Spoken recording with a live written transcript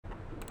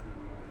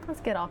Let's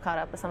get all caught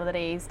up with some of the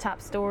day's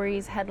top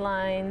stories,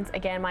 headlines.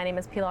 Again, my name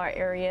is Pilar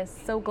Arias.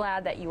 So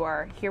glad that you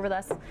are here with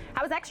us.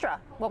 How was Extra?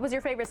 What was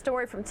your favorite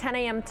story from 10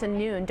 a.m. to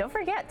noon? Don't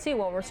forget, too,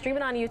 while we're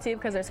streaming on YouTube,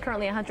 because there's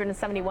currently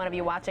 171 of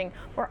you watching,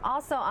 we're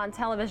also on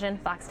television,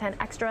 Fox 10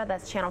 Extra.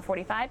 That's channel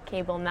 45,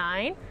 cable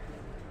 9.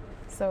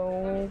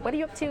 So what are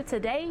you up to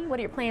today? What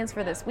are your plans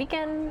for this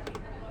weekend?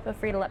 Feel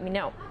free to let me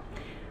know.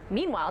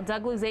 Meanwhile,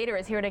 Doug Luzader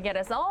is here to get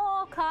us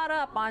all caught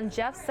up on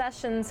Jeff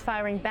Sessions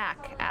firing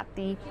back at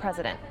the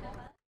president.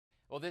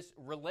 Well, this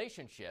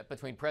relationship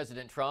between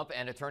President Trump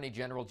and Attorney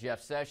General Jeff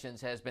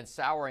Sessions has been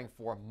souring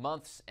for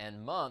months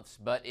and months,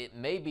 but it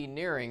may be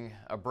nearing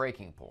a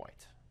breaking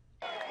point.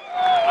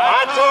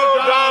 I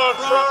told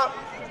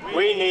Donald Trump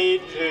we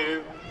need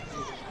to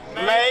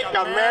make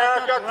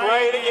America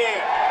great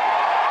again.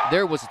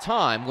 There was a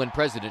time when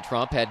President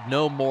Trump had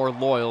no more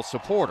loyal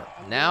supporter.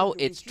 Now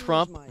it's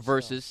Trump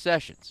versus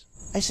Sessions.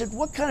 I said,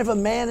 what kind of a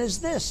man is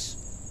this?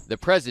 The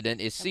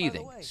president is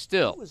seething.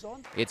 Still,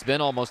 it's been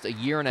almost a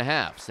year and a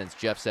half since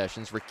Jeff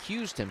Sessions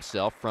recused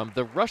himself from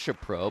the Russia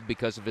probe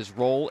because of his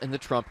role in the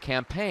Trump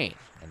campaign,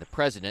 and the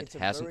president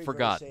hasn't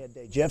forgotten.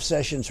 Jeff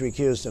Sessions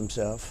recused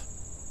himself,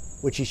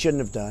 which he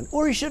shouldn't have done,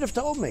 or he should have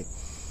told me.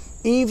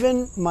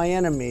 Even my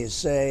enemies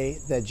say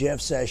that Jeff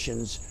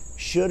Sessions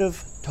should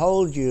have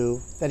told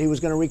you that he was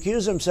going to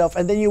recuse himself,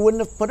 and then you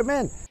wouldn't have put him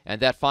in. And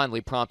that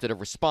finally prompted a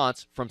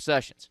response from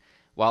Sessions.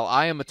 While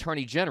I am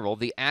Attorney General,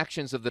 the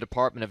actions of the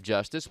Department of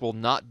Justice will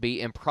not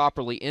be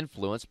improperly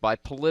influenced by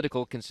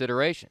political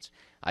considerations.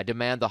 I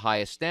demand the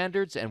highest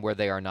standards, and where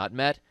they are not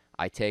met,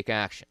 I take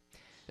action.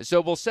 So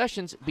will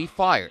Sessions be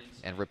fired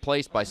and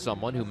replaced by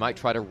someone who might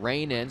try to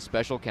rein in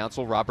Special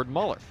Counsel Robert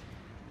Mueller?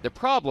 The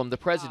problem the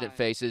president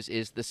faces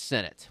is the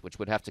Senate, which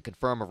would have to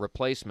confirm a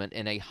replacement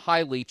in a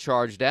highly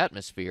charged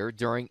atmosphere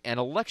during an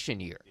election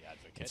year.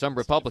 And some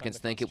Republicans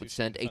think it would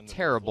send a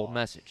terrible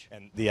message.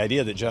 And the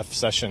idea that Jeff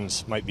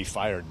Sessions might be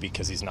fired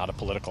because he's not a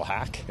political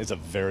hack is a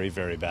very,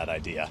 very bad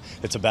idea.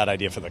 It's a bad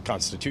idea for the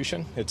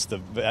Constitution. It's a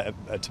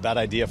bad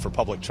idea for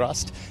public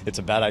trust. It's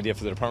a bad idea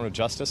for the Department of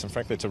Justice. And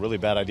frankly, it's a really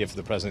bad idea for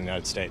the President of the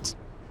United States.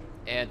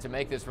 And to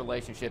make this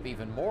relationship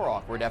even more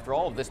awkward, after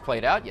all of this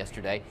played out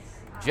yesterday,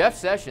 Jeff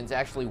Sessions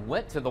actually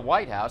went to the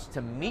White House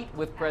to meet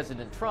with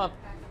President Trump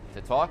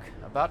to talk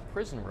about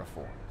prison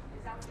reform.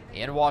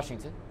 In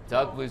Washington,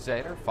 Doug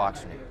Luzader,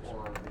 Fox News.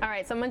 All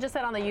right, someone just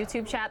said on the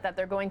YouTube chat that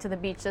they're going to the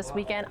beach this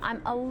weekend.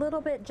 I'm a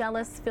little bit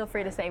jealous. Feel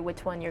free to say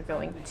which one you're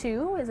going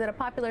to. Is it a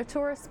popular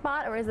tourist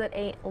spot or is it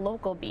a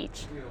local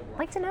beach? I'd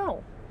like to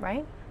know,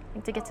 right?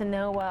 To get to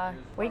know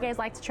where you guys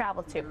like to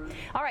travel to.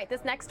 All right,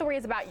 this next story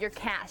is about your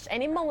cash.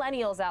 Any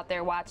millennials out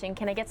there watching,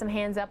 can I get some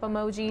hands up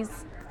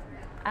emojis?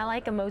 I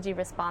like emoji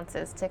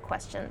responses to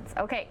questions.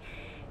 Okay,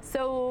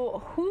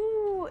 so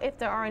who, if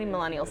there are any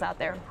millennials out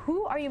there,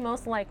 who are you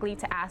most likely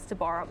to ask to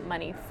borrow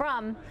money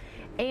from?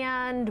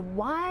 And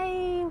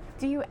why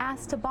do you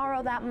ask to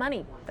borrow that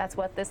money? That's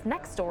what this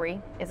next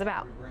story is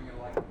about.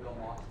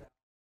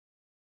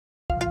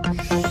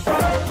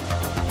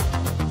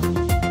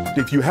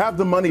 If you have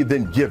the money,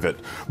 then give it,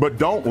 but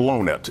don't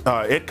loan it.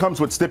 It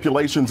comes with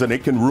stipulations and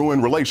it can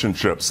ruin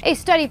relationships. A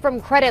study from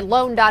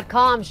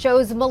creditloan.com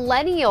shows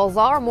millennials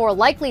are more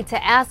likely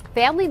to ask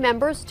family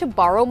members to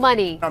borrow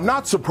money. I'm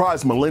not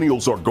surprised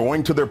millennials are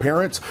going to their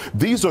parents.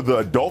 These are the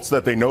adults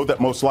that they know that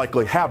most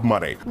likely have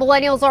money.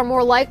 Millennials are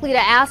more likely to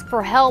ask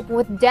for help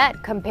with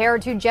debt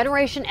compared to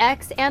Generation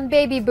X and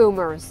baby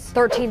boomers.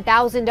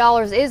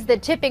 $13,000 is the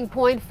tipping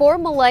point for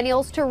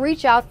millennials to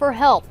reach out for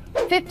help.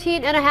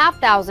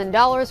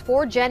 $15,500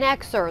 for Gen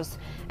Xers,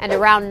 and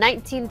around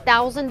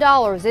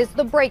 $19,000 is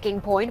the breaking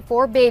point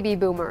for baby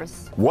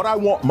boomers. What I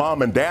want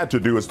mom and dad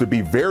to do is to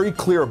be very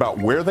clear about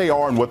where they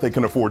are and what they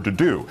can afford to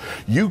do.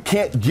 You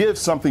can't give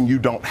something you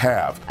don't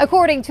have.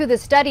 According to the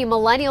study,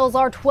 millennials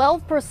are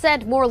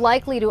 12% more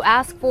likely to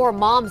ask for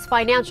mom's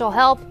financial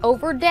help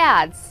over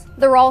dad's.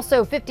 They're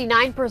also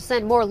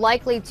 59% more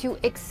likely to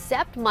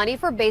accept money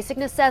for basic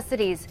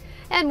necessities,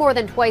 and more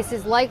than twice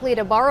as likely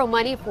to borrow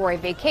money for a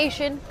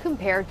vacation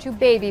compared to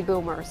baby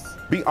boomers.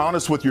 Be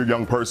honest with your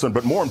young person,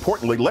 but more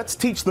importantly, let's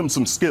teach them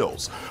some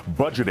skills.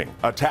 Budgeting,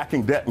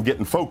 attacking debt, and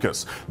getting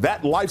focused.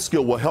 That life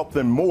skill will help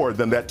them more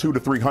than that $200 to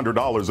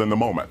 $300 in the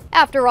moment.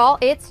 After all,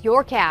 it's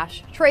your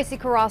cash. Tracy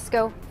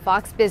Carrasco,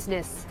 Fox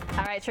Business.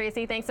 All right,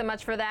 Tracy, thanks so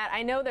much for that.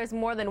 I know there's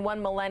more than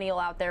one millennial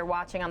out there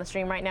watching on the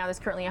stream right now. There's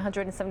currently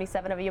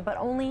 177 of you, but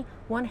only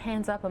one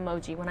hands up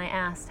emoji when I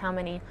asked how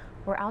many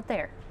were out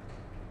there.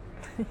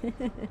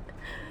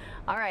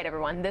 All right,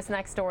 everyone, this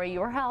next story,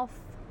 your health,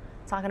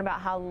 talking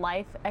about how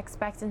life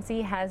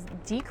expectancy has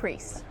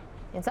decreased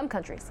in some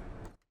countries.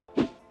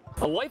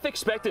 Life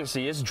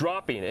expectancy is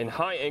dropping in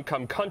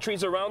high-income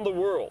countries around the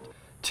world.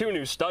 Two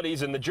new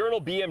studies in the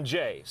journal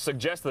BMJ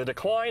suggest the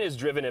decline is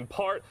driven in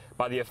part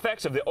by the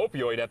effects of the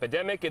opioid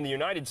epidemic in the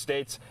United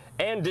States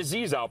and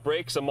disease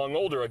outbreaks among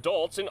older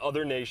adults in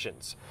other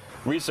nations.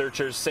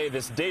 Researchers say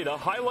this data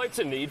highlights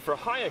a need for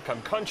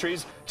high-income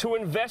countries to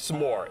invest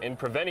more in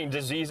preventing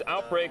disease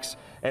outbreaks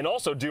and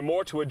also do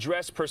more to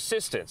address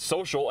persistent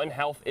social and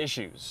health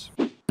issues.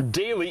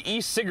 daily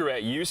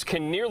e-cigarette use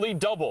can nearly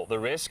double the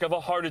risk of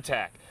a heart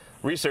attack.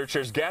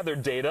 Researchers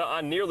gathered data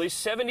on nearly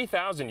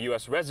 70,000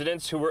 U.S.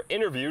 residents who were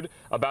interviewed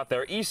about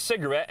their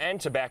e-cigarette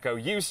and tobacco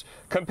use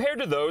compared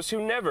to those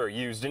who never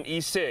used an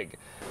e-cig.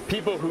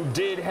 People who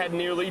did had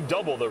nearly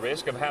double the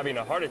risk of having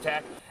a heart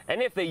attack,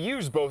 and if they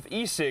used both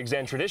e-cigs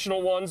and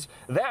traditional ones,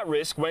 that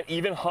risk went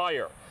even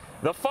higher.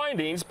 The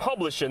findings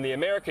published in the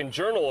American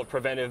Journal of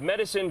Preventive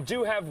Medicine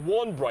do have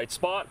one bright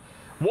spot.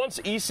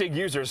 Once e-cig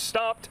users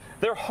stopped,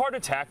 their heart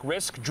attack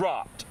risk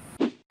dropped.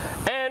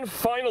 And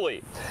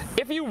finally,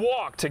 if you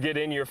walk to get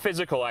in your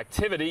physical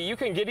activity, you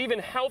can get even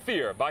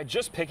healthier by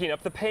just picking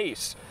up the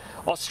pace.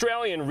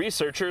 Australian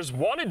researchers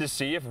wanted to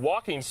see if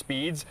walking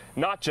speeds,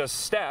 not just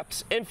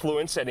steps,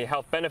 influence any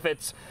health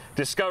benefits,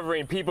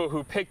 discovering people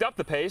who picked up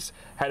the pace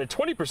had a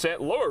 20%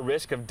 lower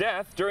risk of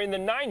death during the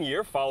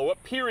 9-year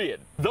follow-up period.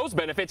 Those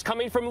benefits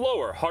coming from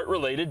lower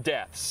heart-related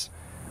deaths.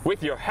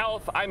 With your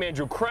health, I'm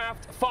Andrew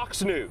Kraft,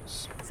 Fox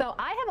News. So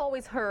I have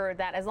always heard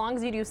that as long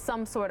as you do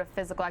some sort of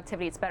physical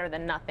activity, it's better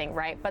than nothing,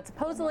 right? But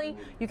supposedly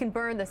you can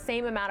burn the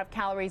same amount of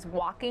calories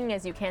walking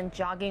as you can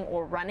jogging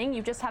or running.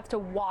 You just have to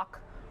walk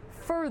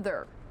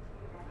further.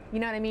 You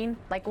know what I mean?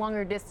 Like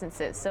longer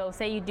distances. So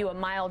say you do a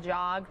mile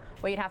jog,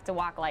 well, you'd have to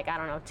walk like, I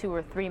don't know, 2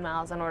 or 3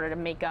 miles in order to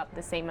make up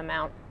the same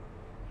amount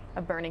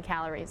of burning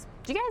calories.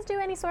 Do you guys do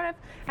any sort of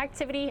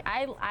activity?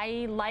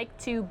 I like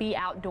to be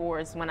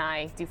outdoors when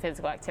I do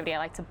physical activity. I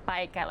like to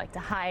bike, I like to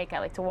hike, I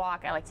like to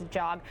walk, I like to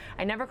jog.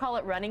 I never call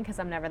it running because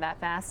I'm never that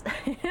fast,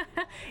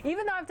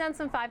 even though I've done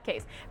some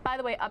 5Ks. By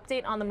the way,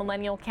 update on the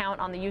millennial count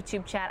on the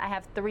YouTube chat. I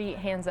have 3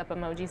 hands up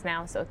emojis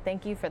now, so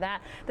thank you for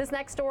that. This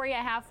next story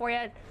I have for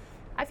you,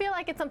 I feel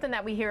like it's something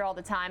that we hear all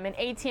the time. An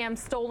ATM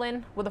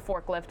stolen with a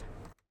forklift.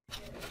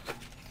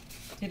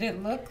 Did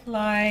it look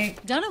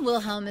like... Donna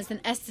Wilhelm is an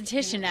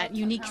esthetician at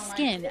Unique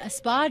Skin, a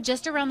spa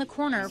just around the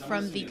corner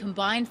from the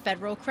Combined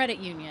Federal Credit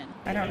Union.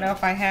 I don't know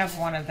if I have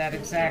one of that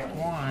exact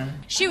one.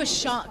 She was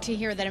shocked to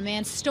hear that a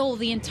man stole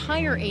the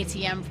entire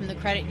ATM from the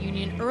credit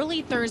union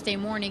early Thursday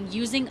morning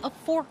using a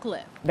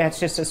forklift. That's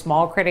just a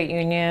small credit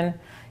union.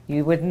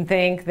 You wouldn't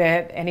think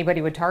that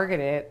anybody would target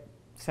it.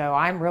 So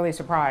I'm really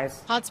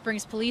surprised. Hot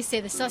Springs police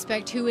say the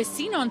suspect, who is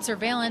seen on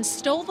surveillance,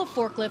 stole the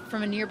forklift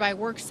from a nearby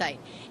work site.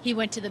 He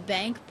went to the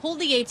bank, pulled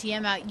the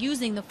ATM out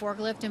using the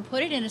forklift, and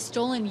put it in a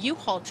stolen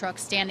U-Haul truck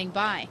standing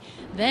by,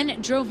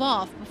 then drove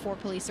off before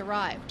police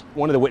arrived.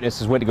 One of the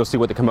witnesses went to go see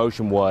what the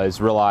commotion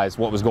was, realized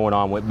what was going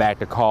on, went back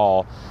to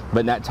call, but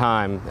in that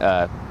time,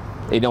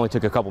 it only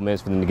took a couple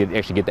minutes for them to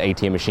actually get the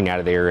ATM machine out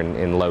of there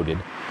and loaded.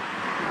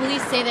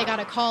 Police say they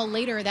got a call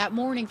later that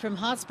morning from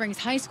Hot Springs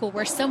High School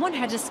where someone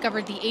had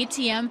discovered the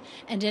ATM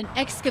and an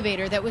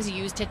excavator that was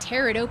used to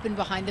tear it open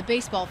behind the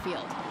baseball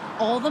field.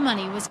 All the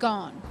money was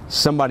gone.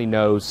 Somebody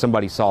knows,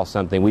 somebody saw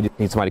something. We just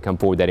need somebody to come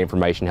forward with that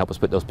information, help us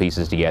put those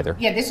pieces together.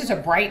 Yeah, this is a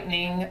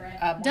brightening.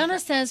 Donna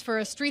says for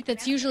a street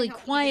that's usually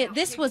quiet,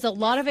 this was a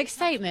lot of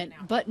excitement,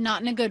 but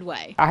not in a good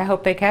way. I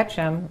hope they catch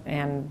him,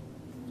 and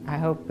I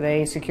hope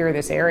they secure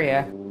this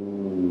area.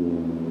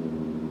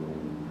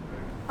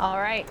 All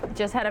right,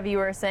 just had a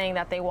viewer saying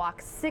that they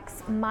walk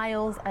 6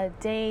 miles a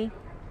day.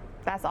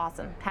 That's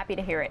awesome. Happy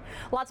to hear it.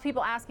 Lots of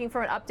people asking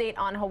for an update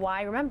on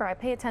Hawaii. Remember, I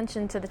pay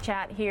attention to the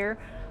chat here.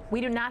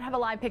 We do not have a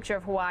live picture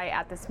of Hawaii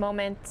at this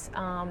moment.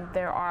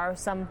 There are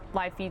some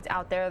live feeds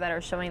out there that are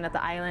showing that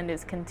the island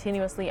is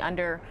continuously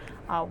under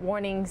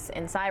warnings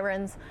and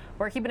sirens.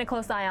 We're keeping a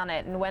close eye on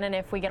it, and when and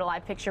if we get a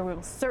live picture, we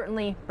will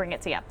certainly bring it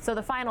to you. So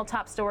the final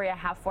top story I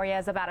have for you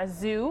is about a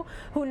zoo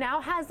who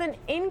now has an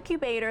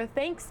incubator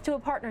thanks to a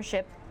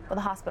partnership with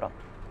a hospital.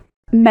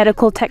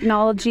 Medical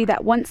technology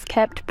that once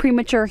kept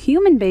premature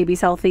human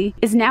babies healthy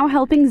is now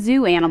helping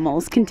zoo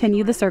animals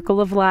continue the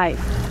circle of life.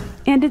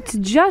 And it's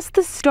just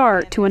the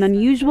start to an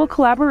unusual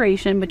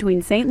collaboration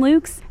between St.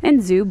 Luke's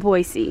and Zoo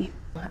Boise.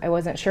 I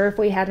wasn't sure if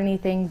we had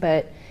anything,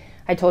 but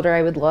I told her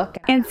I would look.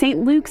 And St.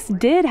 Luke's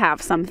did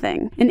have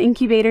something, an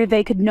incubator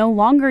they could no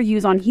longer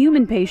use on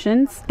human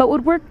patients, but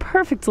would work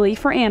perfectly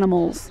for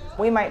animals.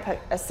 We might put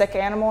a sick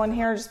animal in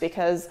here just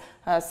because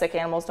sick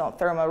animals don't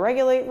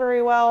thermoregulate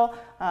very well.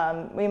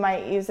 We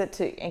might use it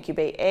to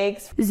incubate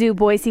eggs. Zoo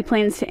Boise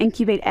plans to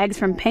incubate eggs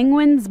from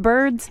penguins,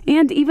 birds,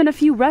 and even a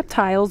few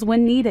reptiles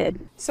when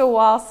needed. So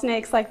while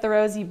snakes like the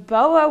rosy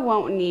boa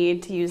won't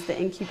need to use the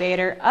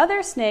incubator,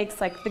 other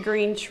snakes like the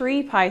green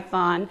tree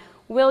python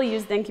will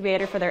use the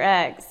incubator for their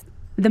eggs.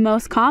 The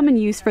most common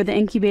use for the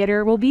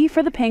incubator will be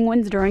for the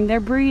penguins during their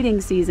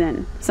breeding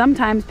season.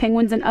 Sometimes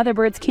penguins and other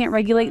birds can't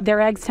regulate their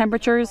eggs'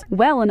 temperatures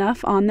well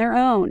enough on their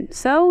own,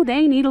 so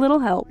they need a little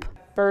help.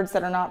 Birds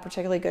that are not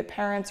particularly good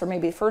parents or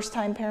maybe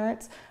first-time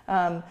parents,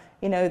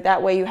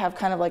 that way you have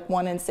kind of like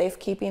one in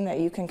safekeeping that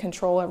you can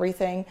control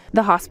everything.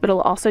 The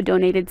hospital also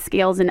donated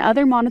scales and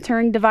other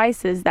monitoring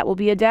devices that will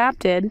be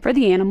adapted for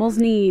the animals'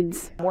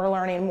 needs. We're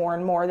learning more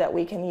and more that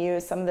we can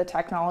use some of the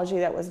technology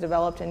that was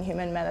developed in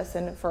human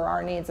medicine for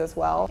our needs as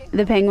well.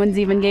 The penguins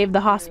even gave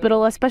the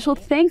hospital a special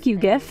thank you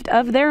gift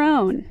of their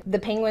own. The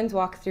penguins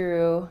walk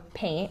through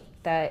paint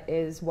that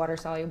is water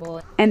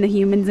soluble. And the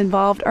humans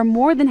involved are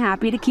more than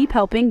happy to keep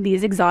helping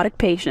these exotic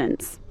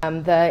patients.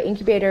 The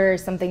incubator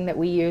is something that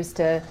we use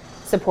to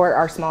support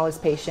our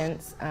smallest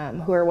patients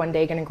who are one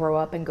day going to grow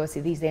up and go see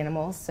these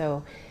animals.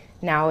 So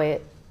now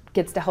it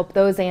gets to help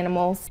those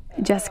animals.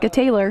 Jessica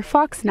Taylor,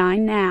 Fox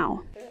 9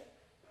 Now.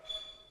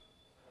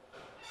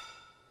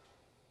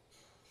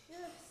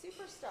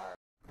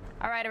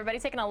 All right, everybody,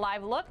 taking a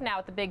live look now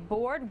at the big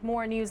board.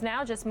 More news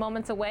now, just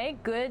moments away.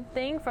 Good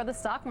thing for the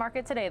stock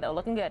market today, though.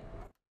 Looking good.